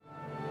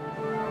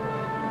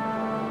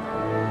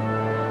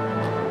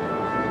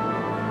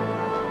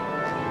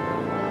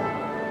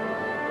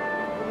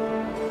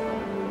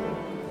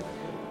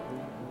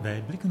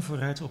Wij blikken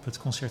vooruit op het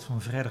concert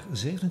van vrijdag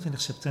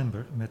 27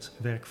 september met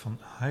werk van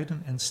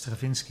Haydn en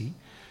Stravinsky.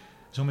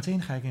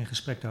 Zometeen ga ik in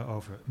gesprek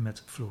daarover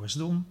met Floris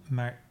Don,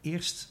 maar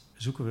eerst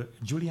zoeken we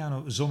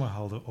Giuliano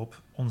Sommerhalder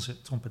op,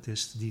 onze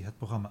trompetist die het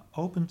programma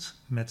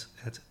opent met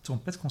het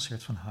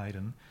trompetconcert van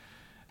Haydn.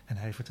 En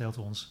hij vertelt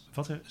ons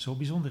wat er zo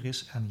bijzonder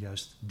is aan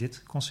juist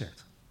dit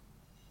concert.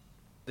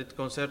 Dit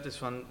concert is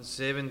van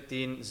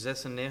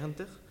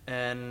 1796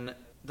 en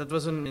dat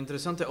was een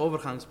interessante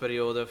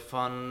overgangsperiode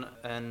van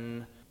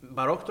een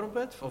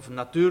baroktrompet, of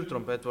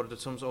natuurtrompet wordt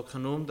het soms ook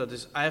genoemd. Dat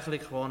is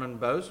eigenlijk gewoon een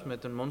buis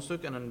met een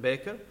mondstuk en een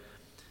beker.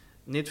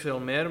 Niet veel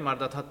meer, maar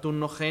dat had toen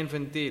nog geen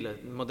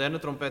ventielen. Moderne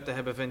trompetten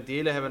hebben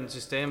ventielen, hebben een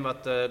systeem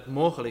wat het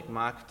mogelijk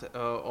maakt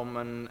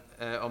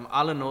om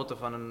alle noten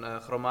van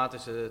een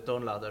chromatische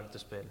toonladder te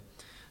spelen.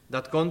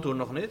 Dat kon toen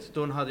nog niet.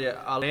 Toen had je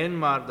alleen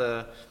maar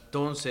de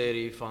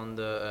toonserie van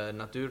de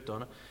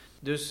natuurtonen.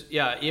 Dus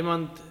ja,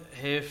 iemand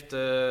heeft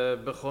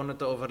begonnen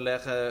te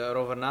overleggen,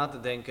 erover na te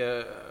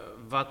denken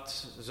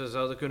wat ze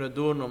zouden kunnen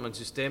doen om een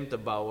systeem te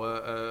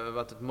bouwen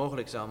wat het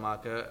mogelijk zou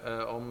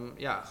maken om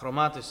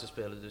chromatisch te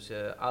spelen. Dus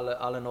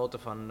alle noten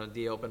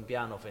die je op een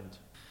piano vindt.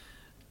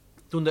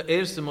 Toen de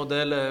eerste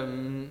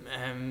modellen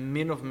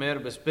min of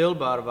meer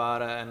bespeelbaar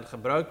waren en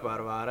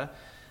gebruikbaar waren,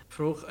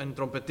 vroeg een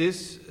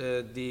trompetist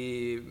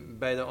die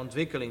bij de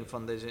ontwikkeling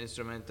van deze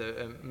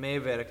instrumenten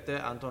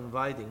meewerkte, Anton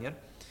Weidinger.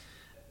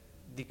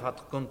 Die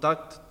had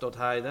contact tot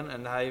Haydn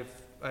en hij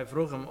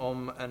vroeg hem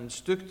om een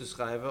stuk te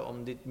schrijven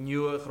om dit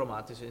nieuwe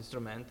chromatische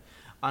instrument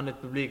aan het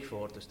publiek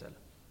voor te stellen.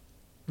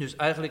 Dus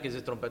eigenlijk is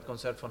het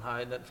trompetconcert van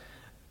Haydn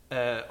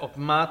op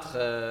maat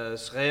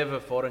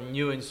geschreven voor een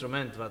nieuw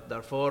instrument wat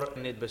daarvoor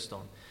niet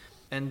bestond.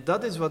 En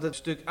dat is wat het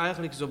stuk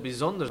eigenlijk zo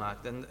bijzonder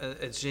maakt. En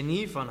het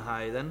genie van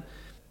Haydn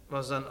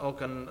was dan ook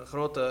een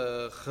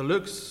grote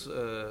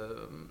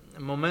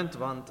geluksmoment,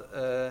 want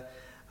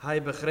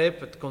hij begreep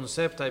het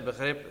concept, hij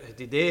begreep het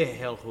idee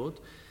heel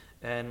goed.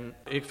 En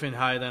ik vind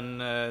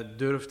Haydn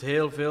durft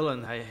heel veel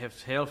en hij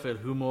heeft heel veel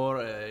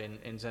humor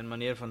in zijn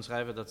manier van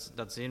schrijven.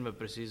 Dat zien we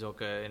precies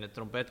ook in het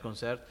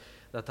trompetconcert.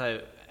 Dat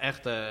hij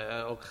echt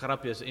ook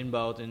grapjes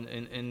inbouwt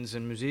in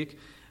zijn muziek.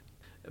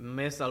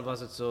 Meestal was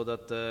het zo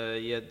dat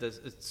je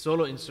het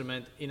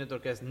solo-instrument in het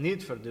orkest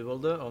niet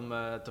verdubbelde om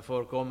te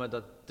voorkomen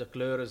dat de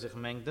kleuren zich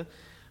mengden.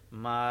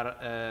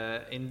 Maar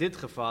in dit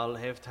geval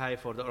heeft hij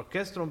voor de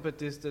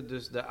orkesttrompetisten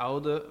dus de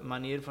oude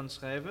manier van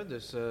schrijven.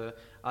 Dus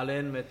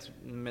alleen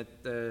met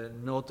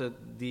noten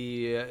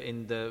die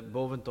in de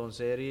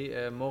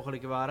boventoonserie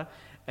mogelijk waren.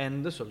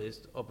 En de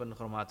solist op een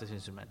chromatisch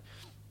instrument.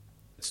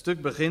 Het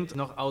stuk begint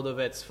nog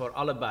ouderwets voor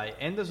allebei.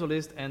 En de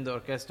solist en de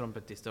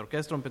orkesttrompetist. De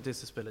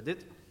orkesttrompetisten spelen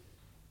dit.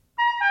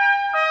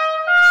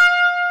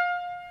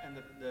 En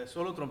de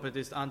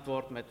solotrompetist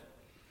antwoordt met...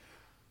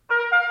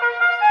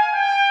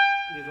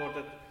 Dit wordt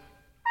het...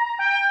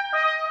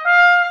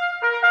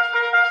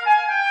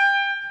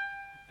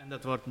 En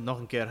dat wordt nog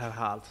een keer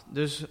herhaald.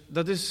 Dus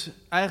dat is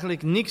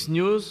eigenlijk niks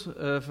nieuws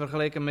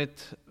vergeleken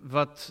met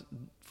wat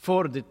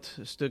voor dit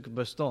stuk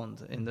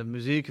bestond in de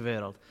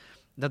muziekwereld.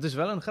 Dat is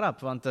wel een grap,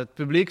 want het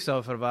publiek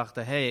zou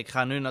verwachten... ik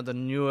ga nu naar de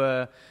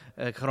nieuwe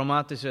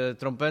chromatische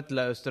trompet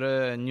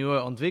luisteren, een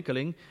nieuwe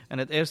ontwikkeling. En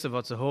het eerste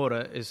wat ze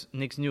horen is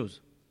niks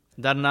nieuws.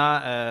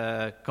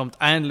 Daarna komt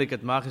eindelijk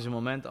het magische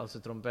moment als de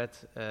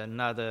trompet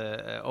na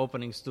de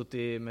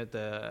openingstoetie met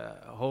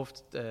het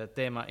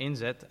hoofdthema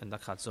inzet. En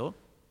dat gaat zo.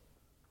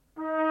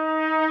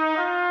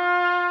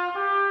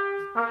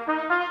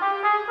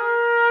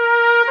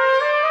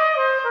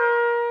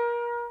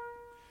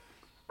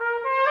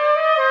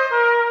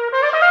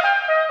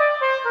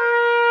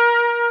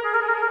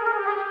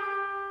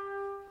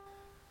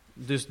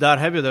 Dus daar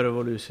heb je de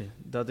revolutie.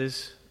 Dat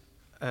is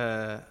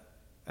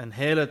een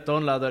hele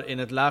toonladder in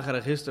het lage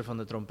register van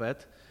de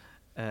trompet.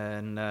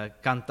 En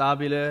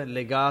cantabile,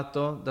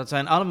 legato, dat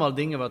zijn allemaal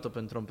dingen wat op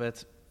een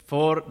trompet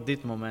voor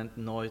dit moment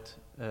nooit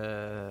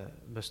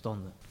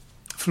bestonden.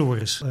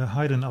 Floris,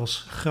 Haydn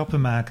als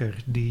grappenmaker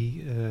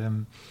die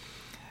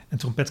een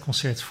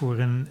trompetconcert voor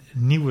een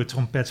nieuwe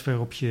trompet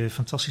waarop je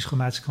fantastisch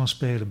chromatisch kan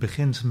spelen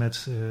begint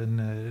met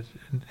een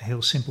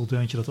heel simpel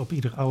deuntje dat op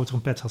ieder oude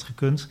trompet had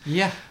gekund.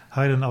 Ja.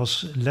 Haydn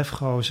als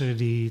lefgozer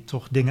die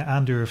toch dingen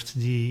aandurft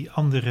die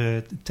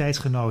andere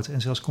tijdgenoten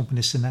en zelfs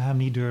componisten na hem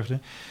niet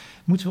durfden.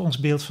 Moeten we ons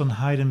beeld van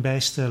Haydn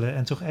bijstellen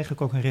en toch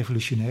eigenlijk ook een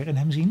revolutionair in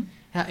hem zien?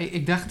 Ja,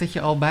 ik dacht dat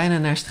je al bijna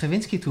naar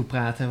Stravinsky toe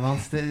praatte,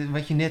 want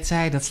wat je net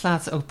zei, dat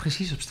slaat ook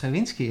precies op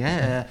Stravinsky.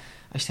 Hè?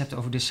 Als je het hebt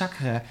over de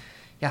Sacre,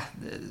 ja,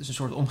 het is een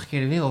soort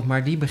omgekeerde wereld,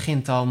 maar die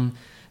begint dan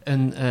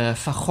een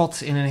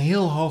fagot in een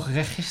heel hoog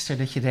register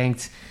dat je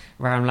denkt,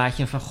 waarom laat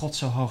je een fagot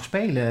zo hoog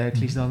spelen?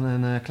 Kies dan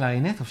een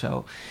klarinet of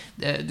zo.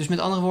 Dus met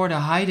andere woorden,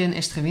 Haydn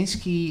en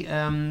Stravinsky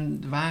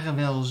waren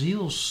wel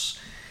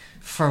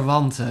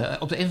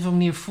zielsverwanten. Op de een of andere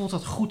manier voelt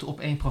dat goed op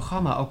één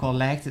programma, ook al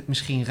lijkt het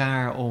misschien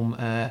raar om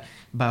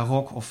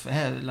barok of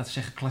laten we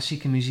zeggen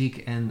klassieke muziek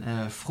en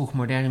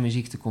vroegmoderne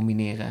muziek te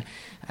combineren.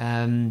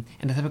 En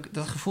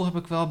dat gevoel heb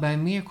ik wel bij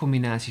meer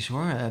combinaties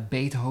hoor.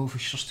 Beethoven,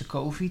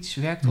 Shostakovich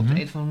werkt op de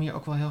een of andere manier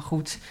ook wel heel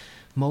goed.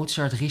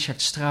 Mozart,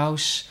 Richard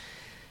Strauss.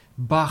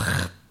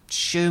 Bach,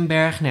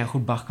 Schoenberg. Nou ja,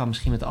 goed, Bach kan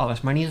misschien met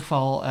alles. Maar in ieder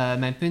geval,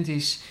 mijn punt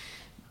is...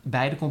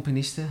 beide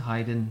componisten,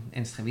 Haydn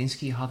en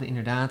Stravinsky, hadden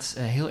inderdaad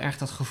heel erg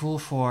dat gevoel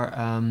voor...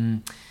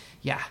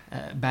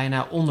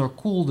 bijna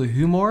onderkoelde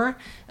humor.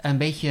 Een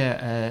beetje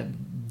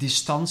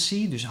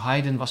distantie. Dus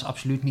Haydn was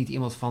absoluut niet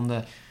iemand van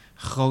de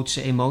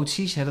grootste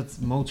emoties. Hè.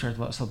 Mozart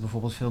was dat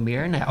bijvoorbeeld veel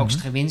meer. Nou ja, ook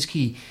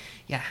Stravinsky,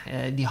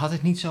 die had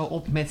het niet zo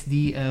op met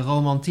die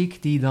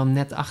romantiek die dan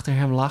net achter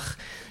hem lag.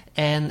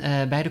 En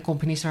beide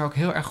componisten waren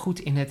ook heel erg goed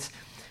in het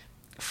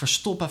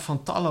verstoppen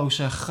van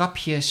talloze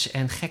grapjes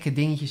en gekke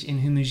dingetjes in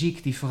hun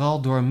muziek, die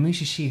vooral door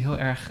muzici heel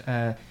erg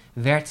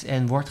werd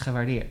en wordt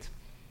gewaardeerd.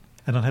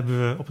 En dan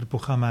hebben we op het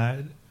programma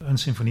een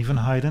symfonie van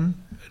Haydn,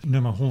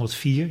 nummer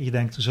 104. Je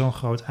denkt, zo'n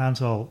groot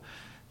aantal,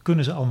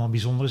 kunnen ze allemaal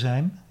bijzonder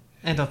zijn?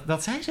 En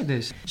dat zijn ze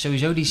dus.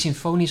 Sowieso die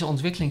symfonische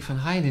ontwikkeling van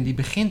Haydn, die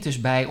begint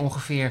dus bij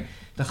ongeveer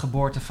de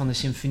geboorte van de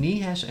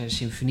symfonie. Hè. Een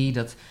symfonie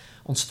dat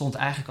ontstond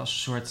eigenlijk als een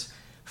soort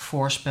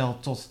voorspel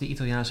tot de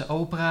Italiaanse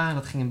opera.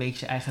 Dat ging een beetje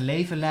zijn eigen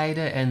leven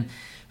leiden. En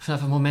vanaf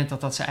het moment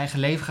dat zijn eigen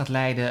leven gaat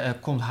leiden,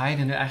 komt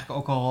Haydn er eigenlijk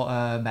ook al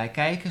bij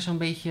kijken. Zo'n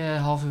beetje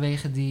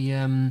halverwege die,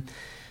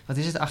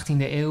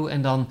 18e eeuw.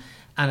 En dan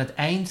aan het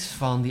eind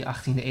van die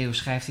 18e eeuw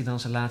schrijft hij dan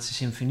zijn laatste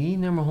symfonie,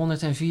 nummer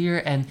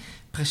 104. En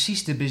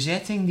precies de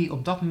bezetting die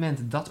op dat moment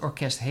dat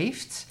orkest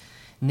heeft,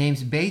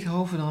 neemt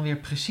Beethoven dan weer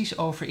precies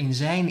over in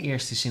zijn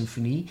eerste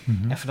symfonie.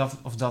 En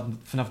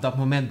vanaf dat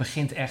moment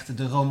begint echt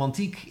de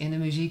romantiek in de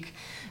muziek.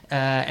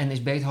 En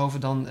is Beethoven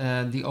dan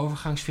die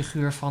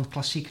overgangsfiguur van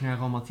klassiek naar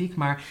romantiek.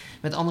 Maar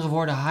met andere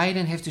woorden,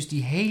 Haydn heeft dus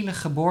die hele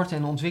geboorte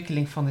en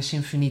ontwikkeling van de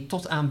symfonie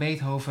tot aan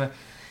Beethoven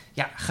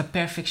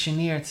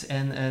geperfectioneerd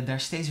en daar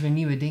steeds weer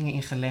nieuwe dingen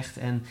in gelegd.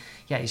 En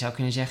je zou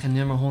kunnen zeggen,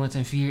 nummer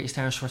 104 is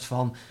daar een soort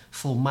van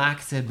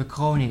volmaakte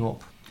bekroning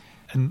op.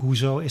 En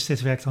hoezo is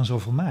dit werk dan zo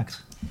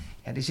volmaakt?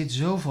 Ja, er zit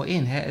zoveel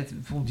in. Hè.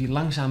 Bijvoorbeeld die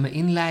langzame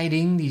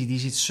inleiding, die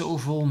zit zo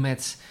vol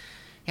met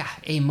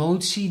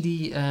emotie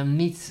die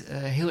niet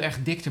heel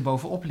erg dik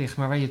erbovenop ligt,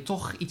 maar waar je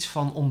toch iets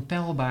van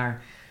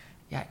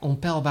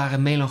onpeilbare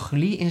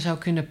melancholie in zou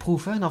kunnen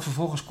proeven. En dan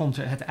vervolgens komt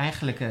er het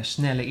eigenlijke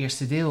snelle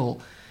eerste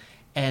deel.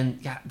 En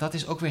dat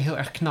is ook weer heel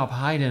erg knap,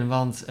 Haydn,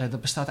 want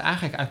dat bestaat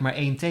eigenlijk uit maar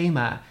één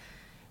thema.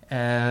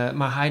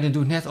 Maar Haydn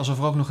doet net alsof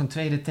er ook nog een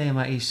tweede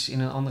thema is in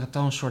een andere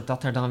toonsoort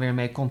dat er dan weer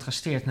mee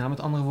contrasteert. Nou, met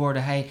andere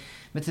woorden, hij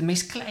met de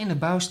meest kleine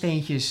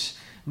bouwsteentjes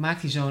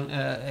maakt hij zo'n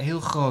heel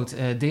groot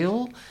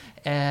deel.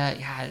 Er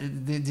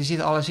zit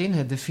alles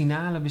in. De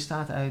finale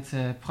bestaat uit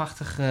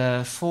prachtige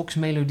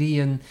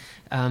volksmelodieën.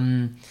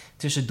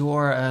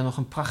 Tussendoor nog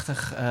een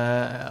prachtig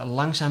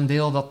langzaam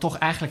deel dat toch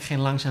eigenlijk geen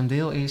langzaam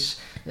deel is.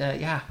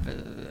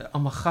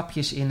 Allemaal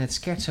grapjes in het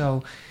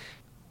scherzo.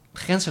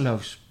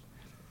 Grenzeloos.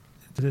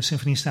 De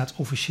symfonie staat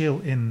officieel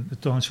in de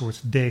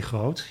toonsoort D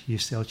groot. Je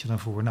stelt je dan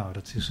voor,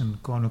 dat is een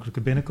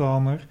koninklijke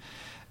binnenkomer.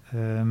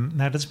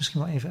 Dat is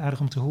misschien wel even aardig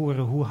om te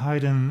horen hoe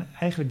Haydn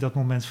eigenlijk dat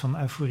moment van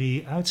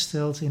euforie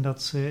uitstelt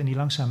in die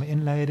langzame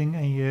inleiding.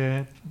 En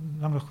je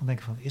lang nog kan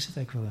denken van, is het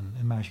eigenlijk wel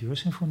een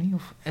majeursymfonie?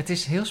 Of? Het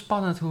is heel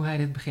spannend hoe hij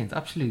dit begint,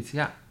 absoluut,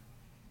 ja.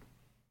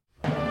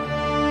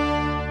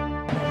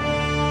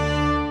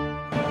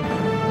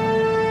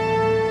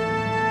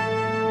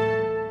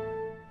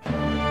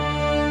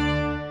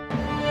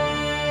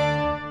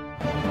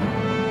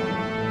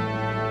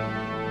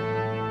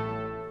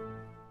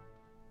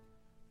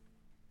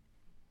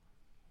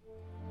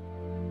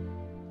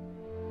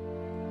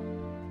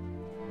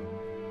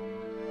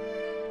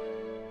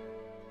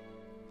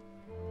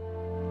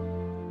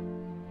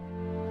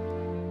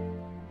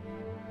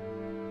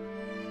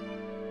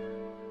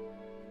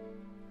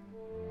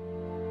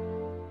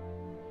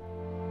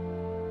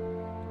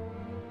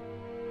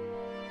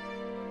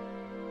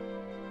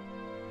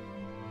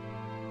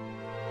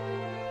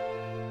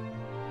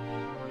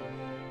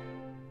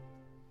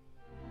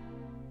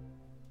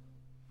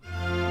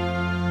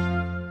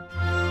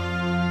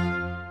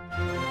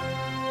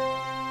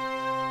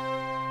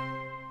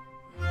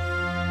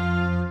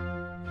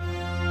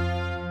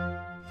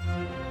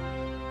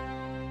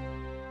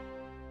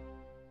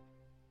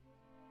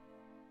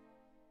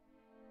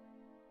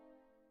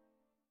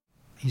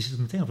 Je zit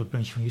meteen op het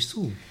puntje van je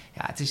stoel.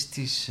 Ja, het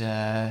is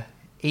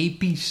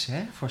episch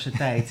voor zijn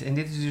tijd. En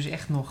dit is dus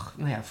echt nog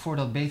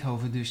voordat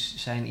Beethoven dus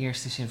zijn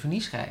eerste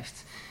symfonie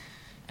schrijft.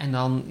 En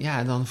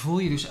dan voel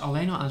je dus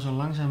alleen al aan zo'n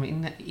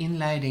langzame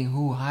inleiding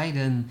hoe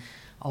Haydn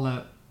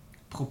alle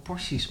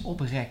proporties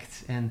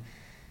oprekt. En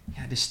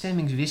de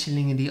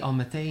stemmingswisselingen die al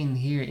meteen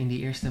hier in die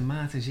eerste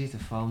maten zitten.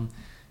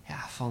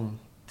 Van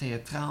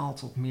theatraal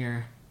tot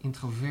meer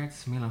introvert,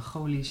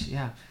 melancholisch.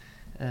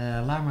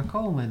 Laat maar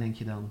komen, denk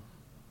je dan.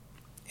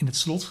 In het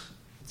slot,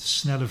 het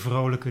snelle,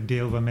 vrolijke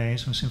deel waarmee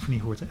zo'n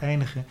symfonie hoort te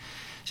eindigen,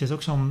 zit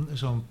ook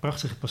zo'n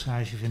prachtige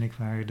passage, vind ik,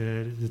 waar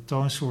de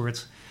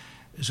toonsoort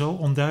zo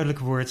onduidelijk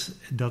wordt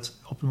dat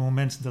op het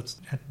moment dat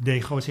het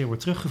D groot weer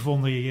wordt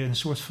teruggevonden, je een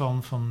soort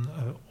van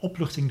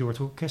opluchting door het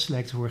orkest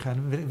lijkt te horen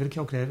gaan. Wil ik je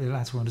ook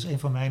laten horen. Dat is een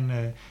van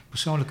mijn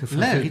persoonlijke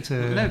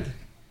favorieten. Leuk.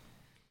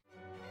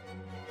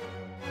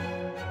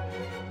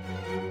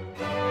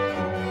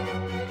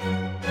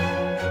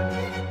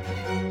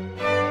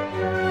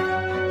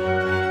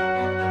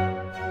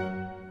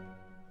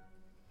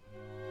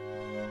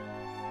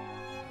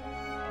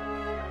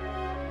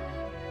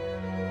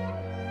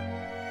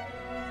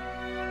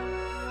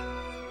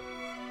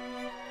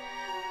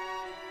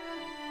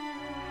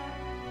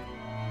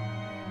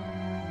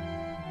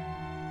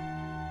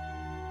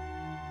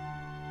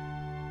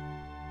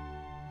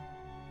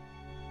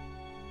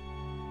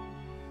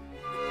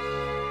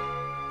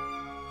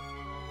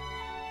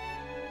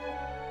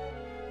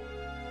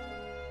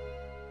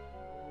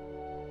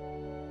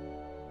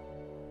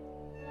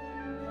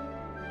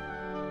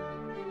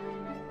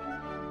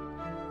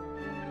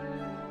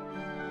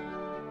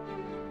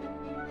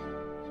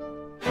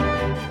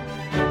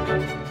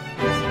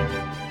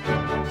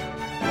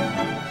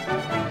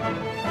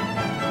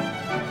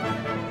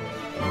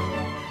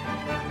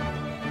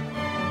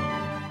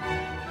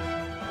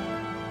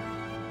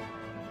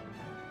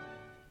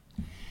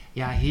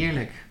 Ja,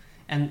 heerlijk.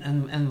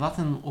 En wat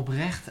een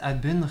oprecht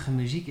uitbundige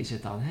muziek is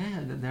het dan.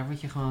 Hè? Daar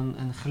word je gewoon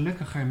een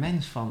gelukkiger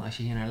mens van als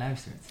je hier naar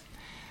luistert.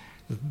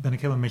 Dat ben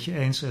ik helemaal met je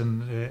eens.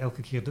 En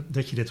elke keer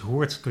dat je dit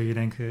hoort kun je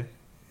denken...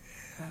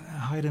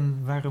 Haydn,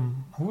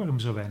 waarom hoor hem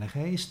zo weinig?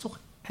 Hij is toch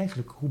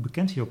eigenlijk, hoe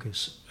bekend hij ook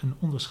is, een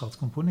onderschat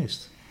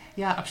componist.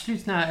 Ja,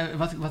 absoluut. Nou,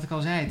 wat ik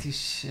al zei, het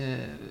is,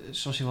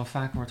 zoals hij wel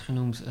vaak wordt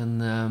genoemd,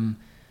 een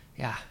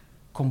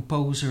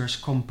composer's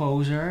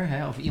composer.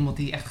 Hè? Of iemand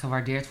die echt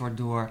gewaardeerd wordt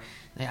door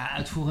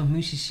uitvoerend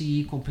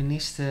muzici,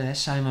 componisten. Hè?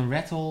 Simon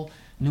Rattle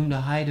noemde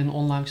Haydn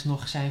onlangs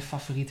nog zijn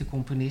favoriete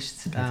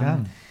componist. Kijk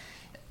aan.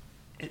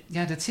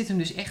 Ja, dat zit hem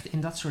dus echt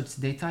in dat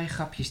soort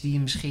detailgrapjes die je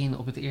misschien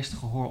op het eerste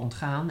gehoor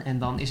ontgaan. En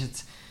dan is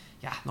het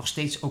nog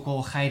steeds, ook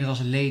al ga je er als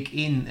een leek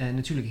in,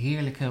 natuurlijk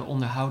heerlijke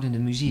onderhoudende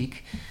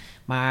muziek.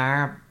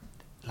 Maar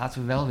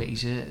laten we wel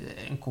wezen,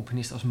 een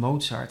componist als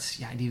Mozart,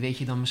 die weet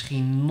je dan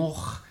misschien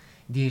nog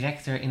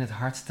directer in het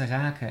hart te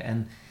raken.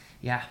 En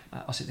ja,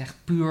 als het echt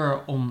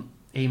puur om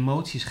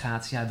emoties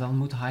gaat, dan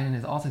moet Haydn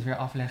het altijd weer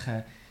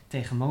afleggen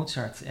tegen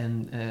Mozart.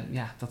 En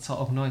dat zal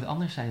ook nooit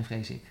anders zijn,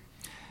 vrees ik.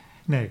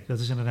 Nee, dat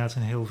is inderdaad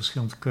een heel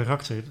verschillend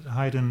karakter.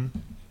 Haydn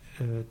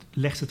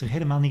legt het er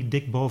helemaal niet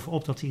dik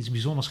bovenop dat hij iets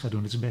bijzonders gaat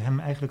doen. Het is bij hem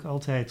eigenlijk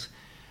altijd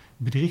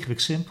bedrieglijk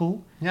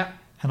simpel. Ja.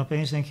 En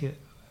opeens denk je,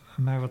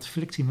 maar wat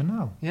flikt hij me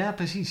nou? Ja,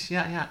 precies.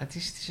 Ja, het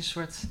is een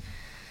soort...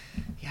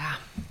 Ja,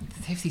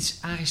 het heeft iets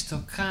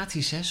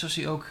aristocratisch, hè? Zoals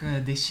hij ook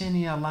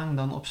decennia lang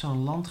dan op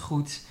zo'n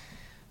landgoed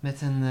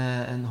met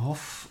een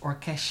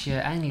hoforkestje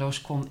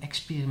eindeloos kon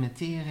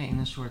experimenteren in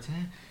een soort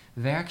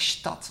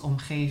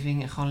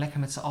werkstadomgeving. En gewoon lekker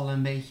met z'n allen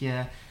een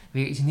beetje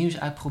weer iets nieuws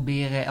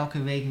uitproberen.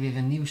 Elke week weer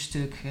een nieuw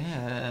stuk.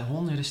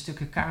 Honderden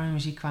stukken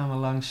kamermuziek kwamen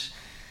langs.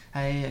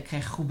 Hij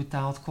kreeg goed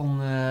betaald, kon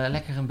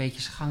lekker een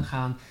beetje zijn gang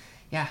gaan.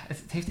 Ja,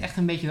 het heeft echt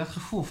een beetje dat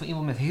gevoel van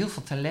iemand met heel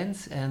veel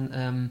talent en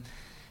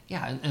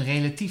een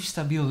relatief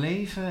stabiel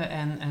leven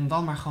en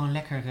dan maar gewoon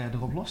lekker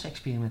erop los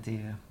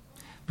experimenteren.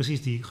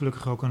 Precies, die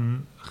gelukkig ook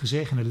een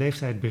gezegende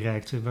leeftijd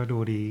bereikte,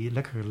 waardoor hij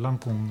lekker lang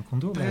kon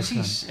door blijven gaan.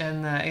 Precies,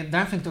 en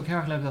daar vind ik het ook heel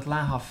erg leuk dat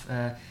Lahav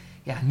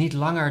niet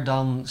langer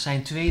dan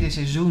zijn tweede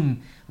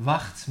seizoen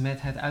wacht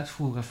met het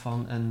uitvoeren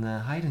van een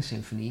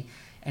Haydn-symfonie.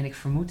 En ik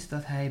vermoed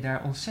dat hij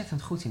daar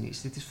ontzettend goed in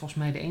is. Dit is volgens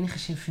mij de enige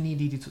symfonie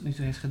die hij tot nu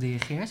toe heeft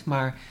gedirigeerd,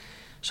 maar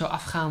zo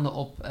afgaande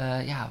op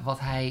wat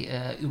hij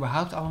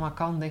überhaupt allemaal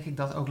kan, denk ik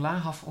dat ook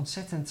Lahav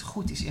ontzettend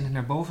goed is in het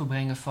naar boven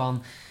brengen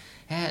van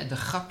de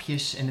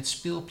grapjes en het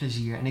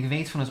speelplezier. En ik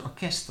weet van het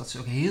orkest dat ze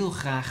ook heel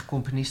graag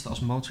componisten als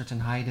Mozart en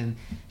Haydn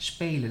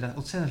spelen. Dat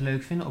ontzettend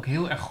leuk vinden, ook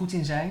heel erg goed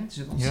in zijn. Het is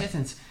een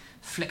ontzettend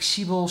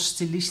flexibel,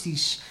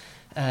 stilistisch,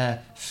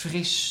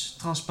 fris,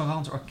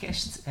 transparant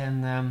orkest.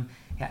 En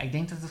ik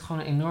denk dat het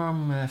gewoon een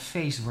enorm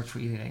feest wordt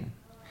voor iedereen.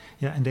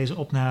 Ja, en deze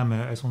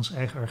opname uit ons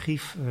eigen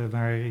archief,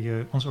 waar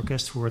je ons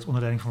orkest hoort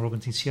onder leiding van Robin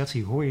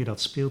Tiziati, hoor je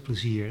dat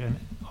speelplezier en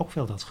ook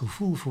wel dat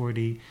gevoel voor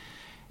die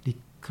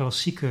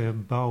klassieke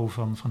bouw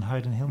van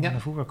Haydn helemaal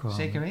naar voren komen.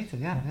 Zeker weten,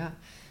 ja.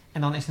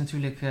 En dan is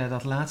natuurlijk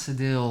dat laatste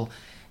deel,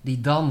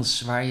 die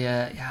dans, waar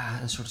je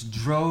een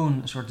soort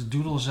drone, een soort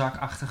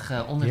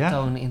doedelzakachtige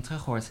ondertoon in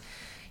terug hoort.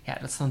 Ja,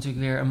 dat is dan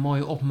natuurlijk weer een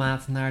mooie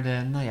opmaat naar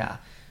de,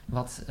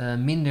 wat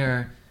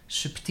minder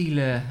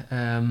subtiele,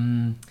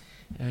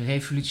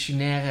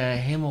 revolutionaire,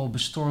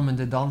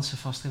 hemelbestormende dansen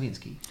van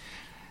Stravinsky.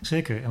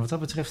 Zeker, en wat dat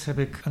betreft heb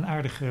ik een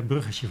aardig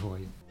bruggetje voor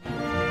je.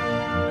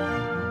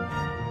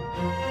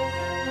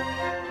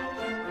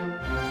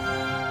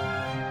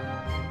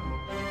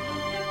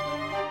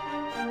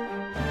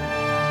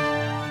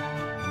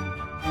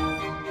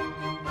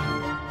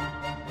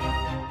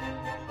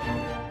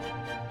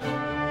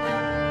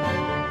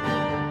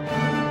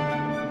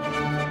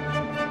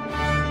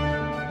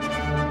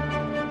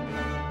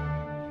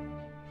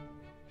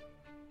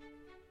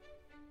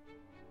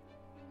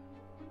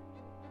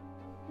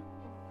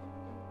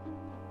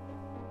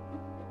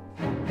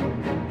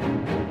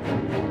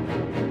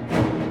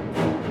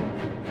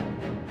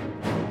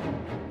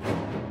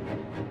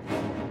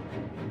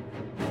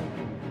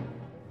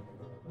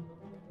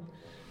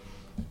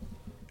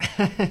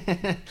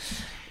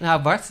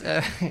 Nou Bart,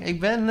 ik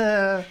ben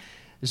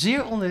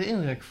zeer onder de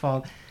indruk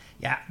van...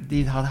 Ja,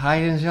 dit had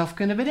Haydn zelf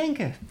kunnen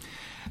bedenken.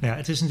 Nou ja,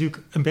 het is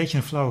natuurlijk een beetje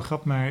een flauwe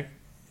grap, maar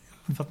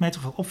wat mij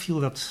toch wel opviel,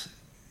 dat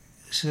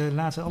ze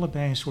laten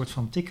allebei een soort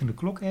van tikkende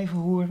klok even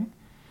horen.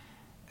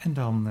 En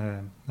dan,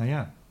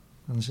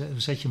 dan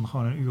zet je hem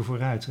gewoon een uur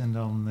vooruit en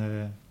dan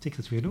tikt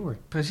het weer door.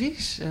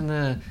 Precies,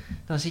 en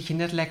dan zit je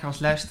net lekker als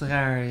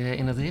luisteraar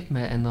in het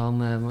ritme en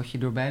dan word je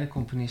door beide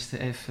componisten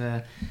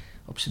even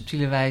op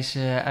subtiele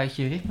wijze uit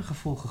je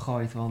ritmegevoel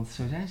gegooid, want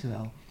zo zijn ze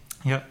wel.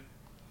 Ja,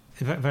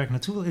 waar ik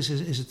naartoe wil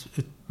is het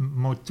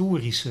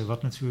motorische,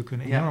 wat natuurlijk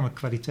een enorme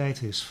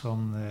kwaliteit is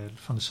van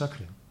de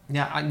Sacre.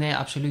 Ja, nee,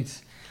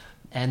 absoluut.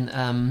 En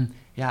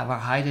waar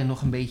Haydn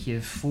nog een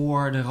beetje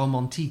voor de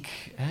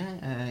romantiek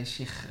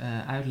zich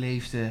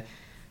uitleefde,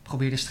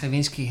 probeerde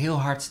Stravinsky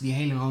heel hard die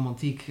hele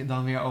romantiek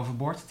dan weer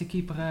overboord te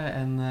kieperen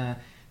en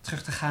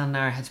terug te gaan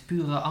naar het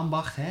pure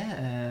ambacht.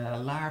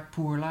 L'art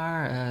pour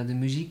l'art, de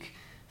muziek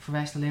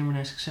verwijst alleen maar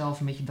naar zichzelf,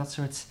 een beetje dat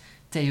soort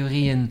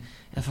theorieën.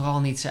 En vooral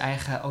niet zijn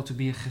eigen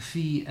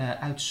autobiografie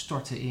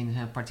uitstorten in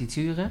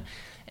partituren.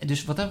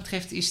 Dus wat dat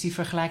betreft is die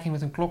vergelijking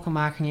met een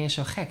klokkenmaker niet eens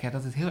zo gek. Hè?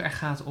 Dat het heel erg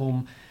gaat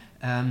om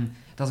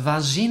dat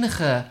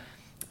waanzinnige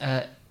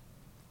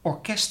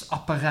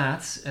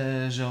orkestapparaat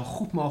zo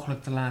goed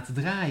mogelijk te laten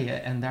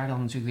draaien. En daar dan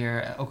natuurlijk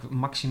weer ook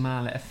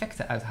maximale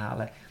effecten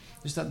uithalen.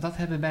 Dus dat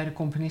hebben beide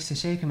componisten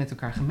zeker met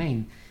elkaar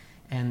gemeen.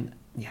 En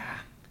ja,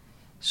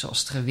 zoals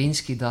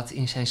Stravinsky dat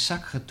in zijn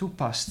Sacre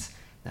toepast.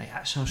 Nou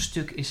ja, zo'n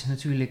stuk is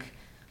natuurlijk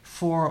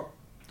voor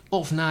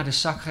of na de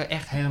Sacre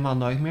echt helemaal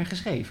nooit meer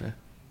geschreven.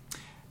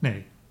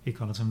 Nee, ik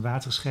kan het een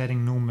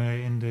waterscheiding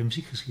noemen in de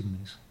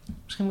muziekgeschiedenis.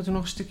 Misschien moeten we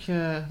nog een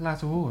stukje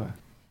laten horen.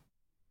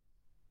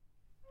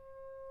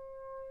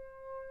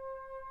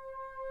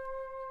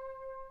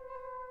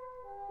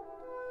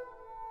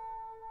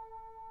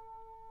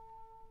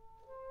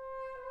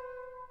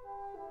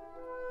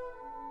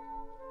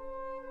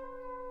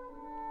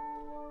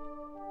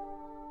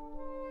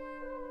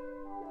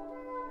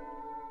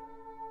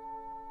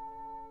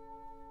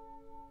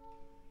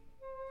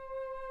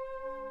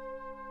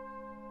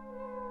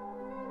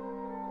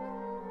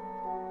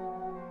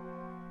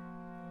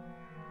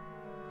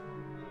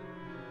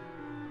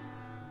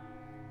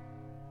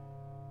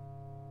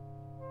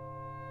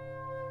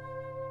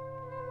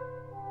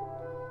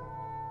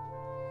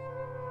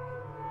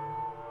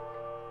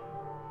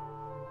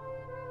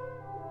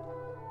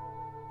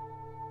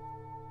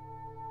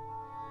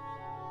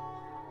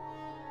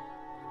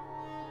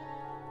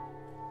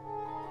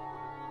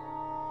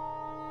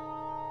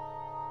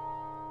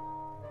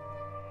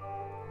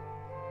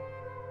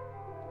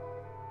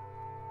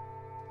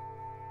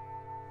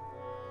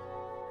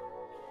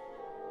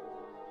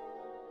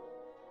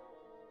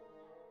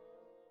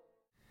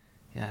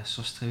 Ja,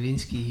 zoals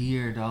Stravinsky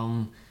hier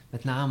dan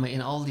met name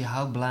in al die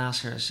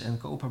houtblazers en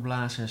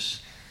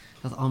koperblazers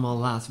dat allemaal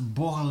laat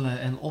borrelen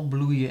en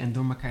opbloeien en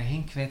door elkaar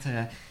heen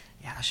kwetteren.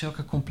 Ja,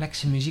 zulke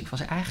complexe muziek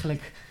was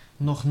eigenlijk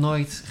nog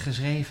nooit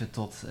geschreven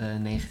tot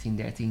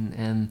 1913.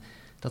 En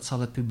dat zal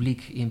het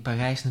publiek in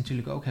Parijs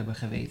natuurlijk ook hebben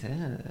geweten.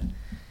 Hè?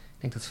 Ik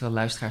denk dat veel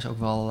luisteraars ook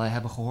wel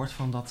hebben gehoord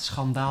van dat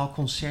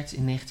schandaalconcert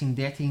in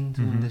 1913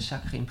 toen de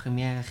Sacre in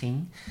première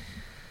ging.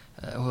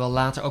 Hoewel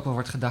later ook wel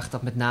wordt gedacht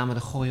dat met name de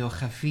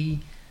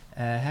choreografie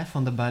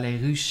van de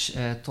ballet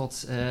russe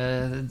tot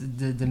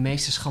de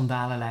meeste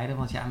schandalen leidde.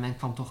 Want ja, men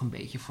kwam toch een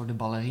beetje voor de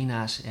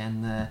ballerina's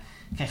en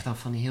kreeg dan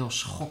van die heel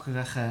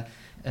schokkerige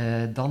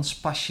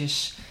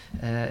danspasjes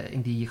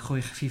in die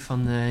choreografie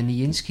van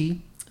Nijinsky.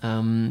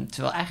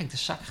 Terwijl eigenlijk de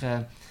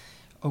Sacre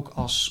ook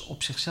als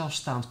op zichzelf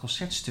staand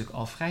concertstuk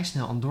al vrij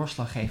snel een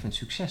doorslaggevend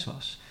succes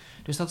was.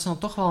 Dus dat is dan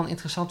toch wel een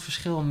interessant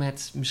verschil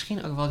met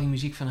misschien ook wel die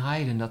muziek van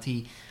Haydn. Dat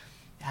hij,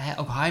 ja,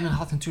 ook Haydn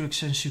had natuurlijk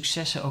zijn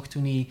successen ook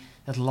toen hij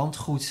het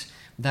landgoed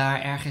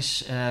daar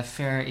ergens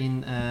ver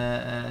in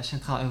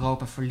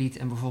Centraal-Europa verliet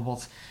en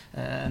bijvoorbeeld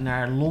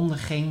naar Londen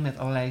ging met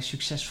allerlei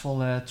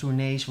succesvolle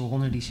tournees,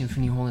 waaronder die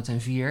Symfonie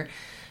 104.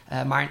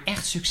 Maar een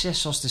echt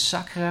succes zoals de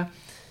Sacre,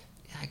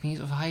 ja, ik weet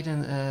niet of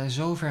Haydn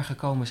zo ver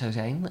gekomen zou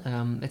zijn.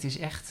 Het is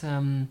echt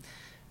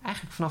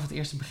eigenlijk vanaf het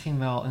eerste begin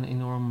wel een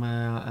enorm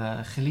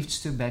geliefd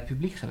stuk bij het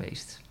publiek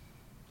geweest.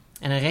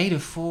 En een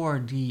reden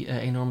voor die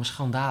enorme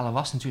schandalen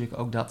was natuurlijk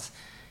ook dat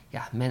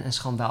men een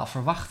schandaal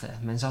verwachtte.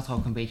 Men zat er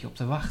ook een beetje op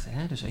te wachten.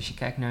 Hè? Dus als je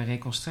kijkt naar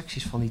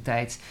reconstructies van die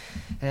tijd,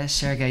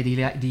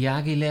 Sergei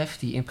Diaghilev,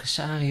 die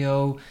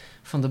impresario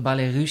van de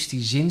ballet russe,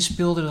 die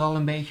zinspeelde er al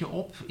een beetje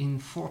op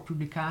in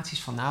voorpublicaties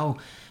van nou,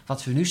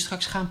 wat we nu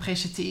straks gaan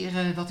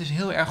presenteren, dat is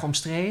heel erg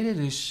omstreden.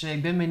 Dus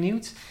ik ben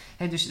benieuwd.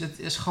 Dus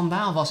het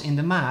schandaal was in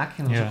de maak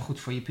en dat was ook goed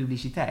voor je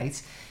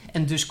publiciteit.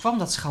 En dus kwam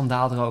dat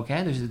schandaal er ook.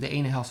 Dus de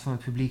ene helft van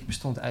het publiek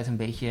bestond uit een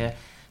beetje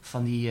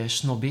van die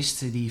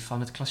snobisten die van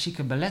het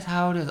klassieke ballet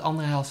houden. De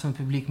andere helft van het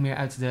publiek meer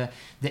uit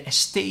de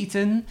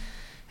estheten.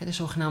 De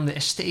zogenaamde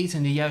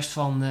estheten die juist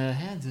van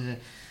de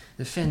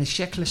fin de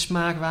siècle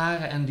smaak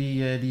waren. En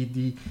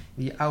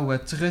die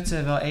oude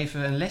trutten wel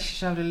even een lesje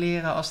zouden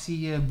leren als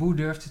die boe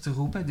durfde te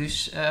roepen.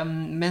 Dus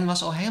men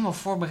was al helemaal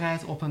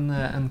voorbereid op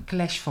een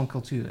clash van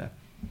culturen.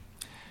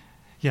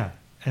 Ja,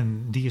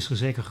 en die is er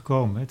zeker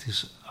gekomen. Het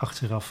is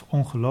achteraf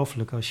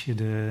ongelooflijk als je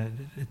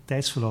het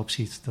tijdsverloop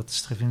ziet dat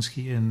Stravinsky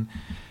in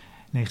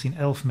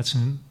 1911 met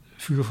zijn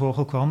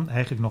vuurvogel kwam.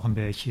 Eigenlijk nog een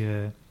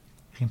beetje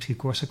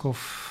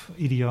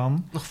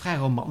Rimsky-Korsakov-idioom. Nog vrij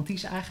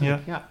romantisch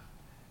eigenlijk, ja.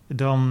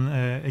 Dan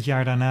het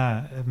jaar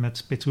daarna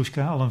met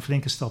Petrushka al een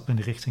flinke stap in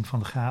de richting van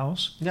de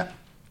chaos. Ja.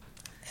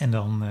 En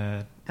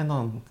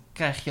dan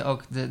krijg je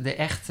ook de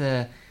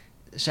echte,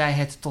 zij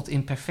het tot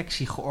in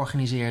perfectie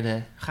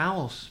georganiseerde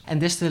chaos. En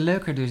des te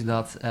leuker dus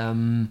dat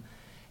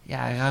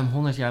ruim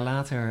 100 jaar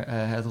later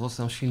het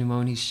Rotterdam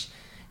Philharmonisch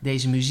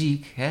deze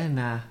muziek,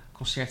 na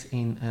concert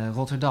in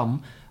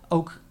Rotterdam,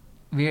 ook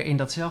weer in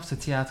datzelfde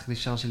Théâtre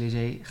des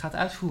Champs-Élysées gaat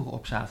uitvoeren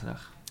op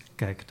zaterdag.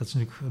 Kijk, dat is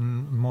natuurlijk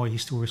een mooi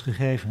historisch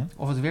gegeven.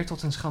 Of het weer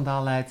tot een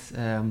schandaal leidt,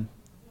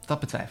 dat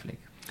betwijfel ik.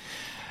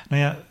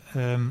 Nou ja,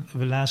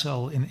 we lazen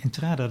al in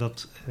Intrada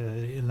dat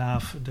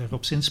Laaf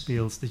erop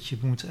zinspeelt dat je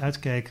moet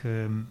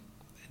uitkijken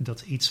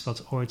dat iets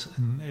wat ooit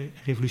een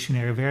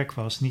revolutionair werk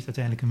was, niet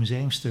uiteindelijk een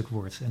museumstuk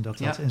wordt. En dat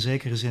in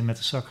zekere zin met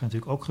de Sacre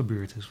natuurlijk ook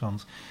gebeurd is.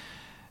 Want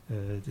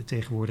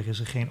tegenwoordig is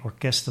er geen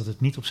orkest dat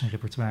het niet op zijn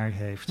repertoire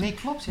heeft. Nee,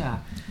 klopt,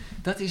 ja.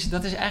 Dat is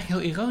eigenlijk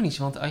heel ironisch.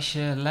 Want als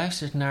je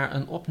luistert naar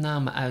een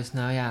opname uit,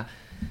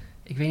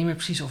 ik weet niet meer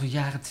precies of het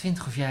jaren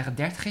 20 of jaren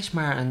 30 is,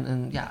 maar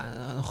een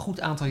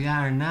goed aantal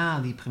jaar na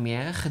die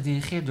première,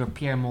 gedirigeerd door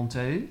Pierre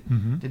Monteux,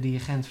 de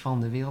dirigent van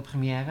de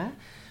wereldpremière.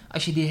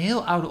 Als je die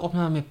heel oude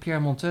opname met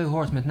Pierre Monteux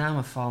hoort, met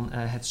name van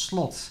het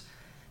slot,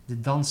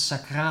 de dans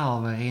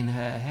sacraal, waarin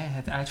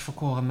het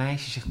uitverkoren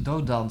meisje zich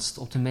dooddanst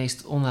op de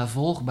meest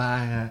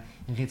onnavolgbare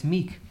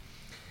ritmiek.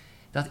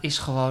 Dat is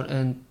gewoon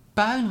een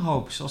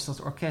puinhoop, zoals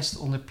dat orkest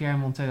onder Pierre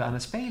Monteux aan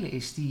het spelen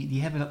is.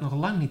 Die hebben dat nog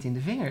lang niet in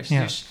de vingers.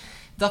 Ja. Dus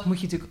dat moet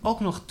je natuurlijk ook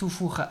nog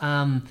toevoegen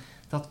aan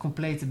dat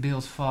complete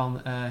beeld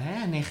van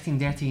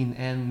 1913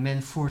 en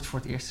men voert voor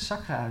het eerst de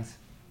Sacre uit.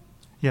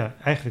 Ja,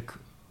 eigenlijk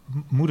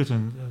moet het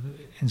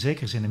in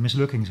zekere zin een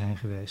mislukking zijn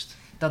geweest.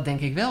 Dat denk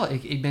ik wel.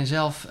 Ik ben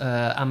zelf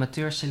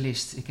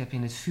amateurcellist. Ik heb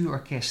in het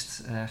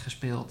vuurorkest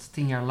gespeeld,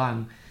 10 jaar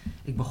lang.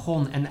 Ik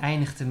begon en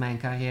eindigde mijn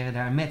carrière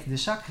daar met de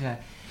Sacre.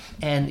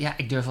 En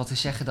ik durf wel te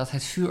zeggen dat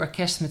het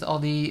vuurorkest met al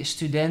die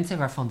studenten,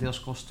 waarvan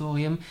deels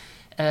consortium,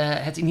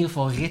 het in ieder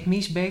geval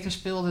ritmisch beter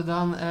speelde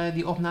dan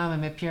die opname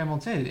met Pierre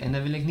Monteux. En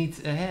daar wil ik niet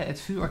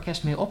het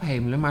vuurorkest mee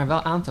ophemelen, maar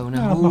wel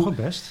aantonen dat mag ook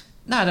best.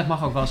 Nou, dat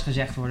mag ook wel eens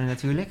gezegd worden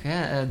natuurlijk.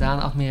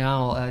 Daan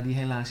Admiraal, die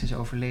helaas is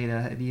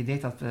overleden, die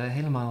deed dat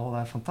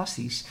helemaal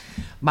fantastisch.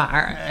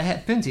 Maar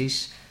het punt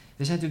is,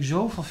 we zijn natuurlijk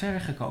zoveel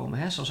verder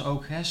gekomen. Zoals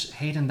ook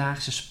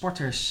hedendaagse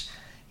sporters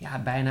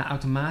bijna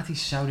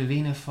automatisch zouden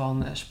winnen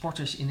van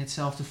sporters in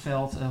hetzelfde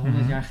veld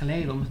 100 jaar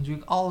geleden. Omdat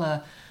natuurlijk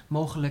alle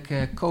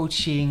mogelijke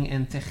coaching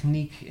en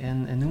techniek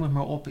en noem het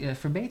maar op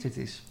verbeterd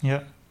is.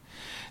 Ja.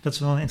 Dat is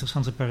wel een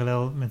interessante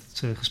parallel met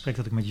het gesprek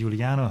dat ik met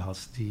Giuliano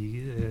had.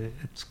 Die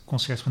het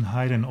concert van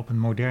Haydn op een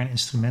modern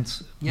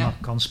instrument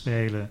kan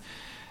spelen.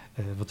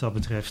 Wat dat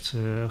betreft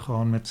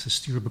gewoon met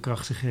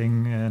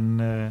stuurbekrachtiging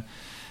en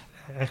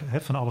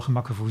van alle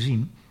gemakken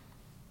voorzien.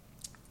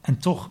 En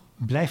toch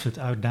blijft het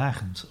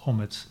uitdagend om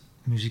het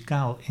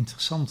muzikaal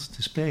interessant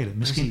te spelen.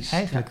 Misschien precies,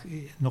 eigenlijk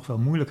nog wel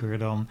moeilijker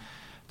dan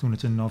toen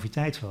het een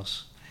noviteit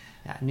was.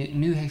 Ja,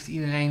 nu heeft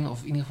iedereen, of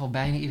in ieder geval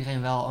bijna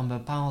iedereen, wel een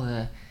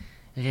bepaalde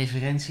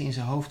referentie in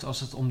zijn hoofd als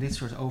het om dit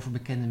soort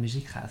overbekende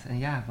muziek gaat.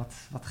 En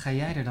wat ga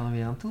jij er dan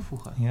weer aan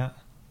toevoegen? Ja.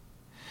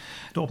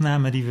 De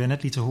opname die we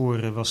net lieten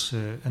horen was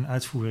een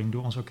uitvoering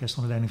door ons orkest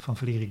onder leiding van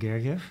Valery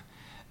Gergiev.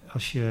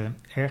 Als je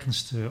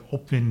ergens de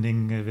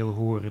opwinding wil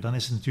horen, dan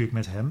is het natuurlijk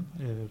met hem.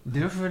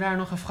 Durven we daar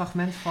nog een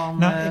fragment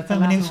van ik ben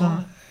benieuwd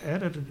van,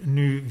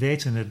 nu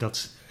wetende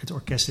dat het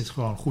orkest dit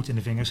gewoon goed in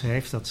de vingers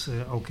heeft, dat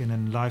ook in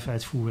een live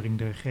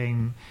uitvoering er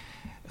geen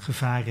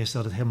gevaar is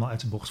dat het helemaal uit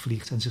de bocht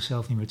vliegt en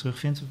zichzelf niet meer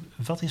terugvindt.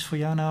 Wat is voor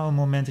jou nou een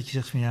moment dat je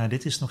zegt van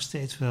dit is nog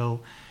steeds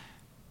wel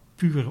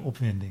pure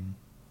opwinding?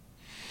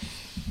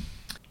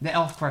 De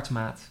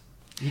 11-kwartsmaat.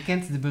 Je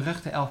kent de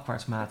beruchte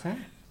 11-kwartsmaat, hè?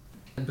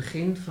 Het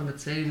begin van het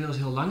tweede deel is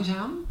heel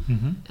langzaam.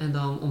 En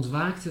dan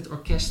ontwaakt het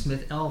orkest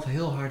met 11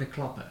 heel harde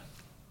klappen.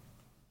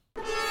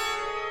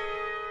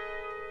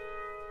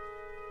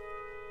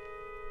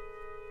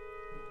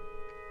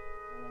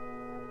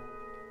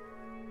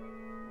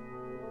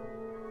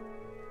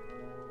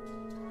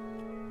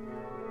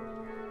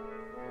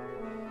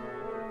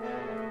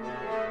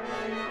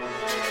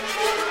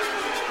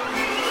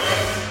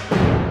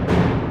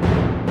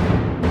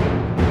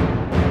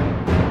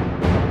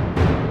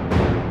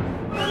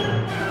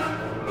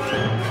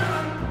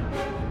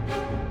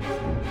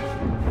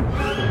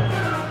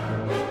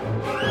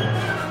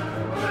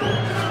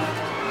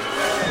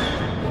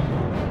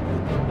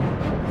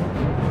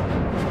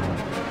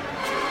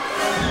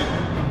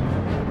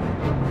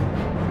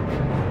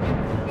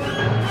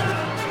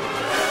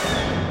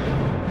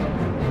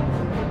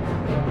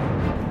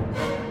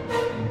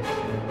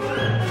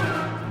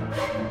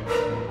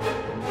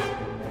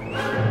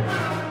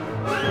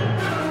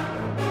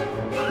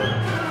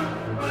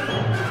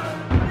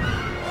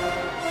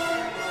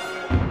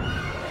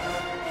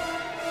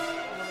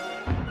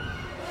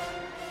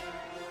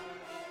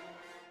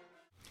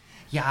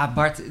 Ja,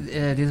 Bart,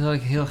 dit wil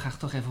ik heel graag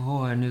toch even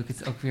horen, nu ik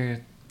het ook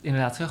weer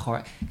inderdaad terug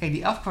hoor. Kijk,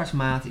 die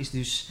 11-kwartsmaat is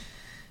dus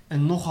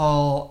een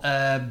nogal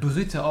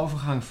brute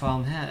overgang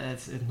van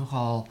het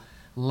nogal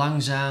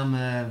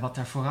langzame wat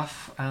daar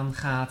vooraf aan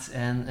gaat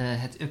en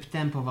het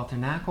uptempo wat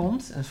erna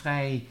komt. Een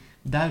vrij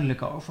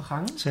duidelijke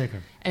overgang.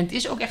 Zeker. En het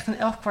is ook echt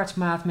een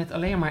 11-kwartsmaat met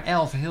alleen maar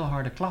 11 heel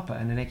harde klappen.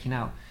 En dan denk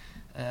je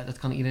dat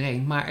kan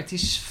iedereen. Maar het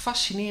is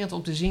fascinerend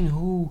om te zien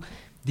hoe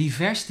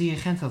divers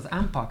dirigenten dat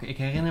aanpakken. Ik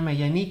herinner me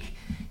Yannick,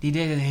 die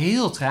deed het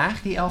heel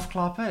traag, die 11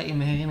 klappen. In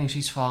mijn herinnering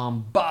zoiets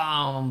van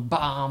bam,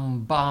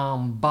 bam,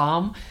 bam,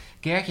 bam.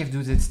 Gergiev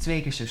doet het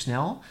 2 keer zo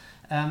snel.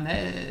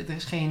 Er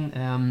is geen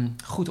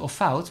goed of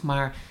fout,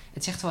 maar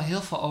het zegt wel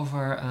heel veel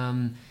over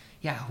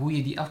hoe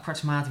je die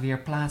 11-kwartsmaat weer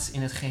plaatst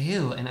in het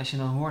geheel. En als je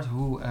dan hoort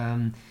hoe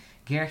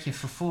Gergiev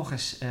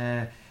vervolgens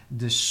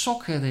de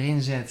sokken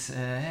erin zet,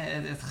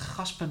 het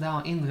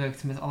gaspedaal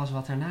indrukt met alles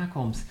wat erna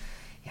komt.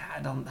 ja,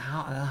 dan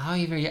haal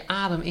je weer je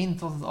adem in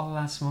tot het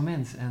allerlaatste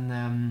moment.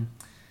 En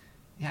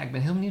ik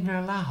ben heel benieuwd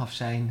naar Lahav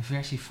zijn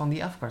versie van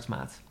die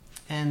afkwartsmaat.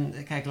 En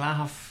kijk,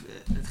 Lahav,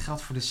 het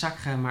geldt voor de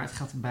Sacre, maar het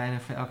geldt bijna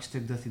voor elk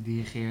stuk dat hij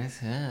dirigeert.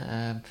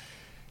 Hè?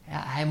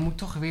 Hij moet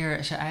toch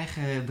weer zijn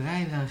eigen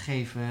draai eraan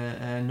geven,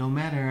 no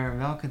matter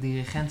welke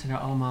dirigenten er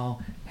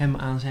allemaal hem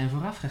aan zijn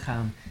vooraf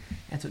gegaan.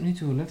 En tot nu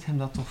toe lukt hem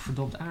dat toch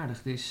verdomd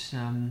aardig. Dus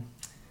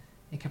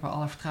ik heb er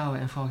alle vertrouwen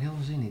en vooral heel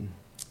veel zin in.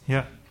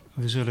 Ja,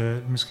 we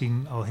zullen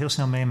misschien al heel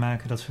snel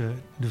meemaken dat we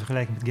de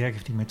vergelijking met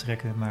Gergiev niet meer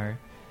trekken, maar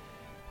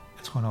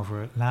het gewoon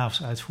over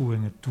Lahav's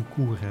uitvoeringen tout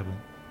court hebben.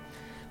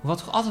 Wat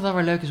toch altijd wel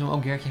weer leuk is om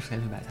ook Gergiev er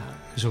even bij te halen.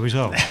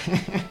 Sowieso.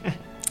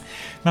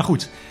 Maar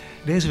goed,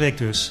 deze week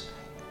dus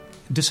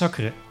de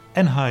Sacre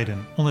en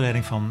Haydn onder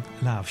leiding van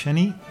Lahav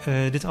Shani.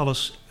 Dit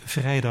alles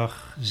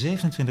vrijdag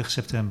 27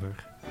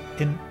 september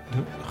in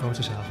de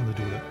grote zaal van de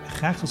Doelen.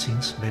 Graag tot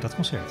ziens bij dat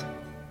concert.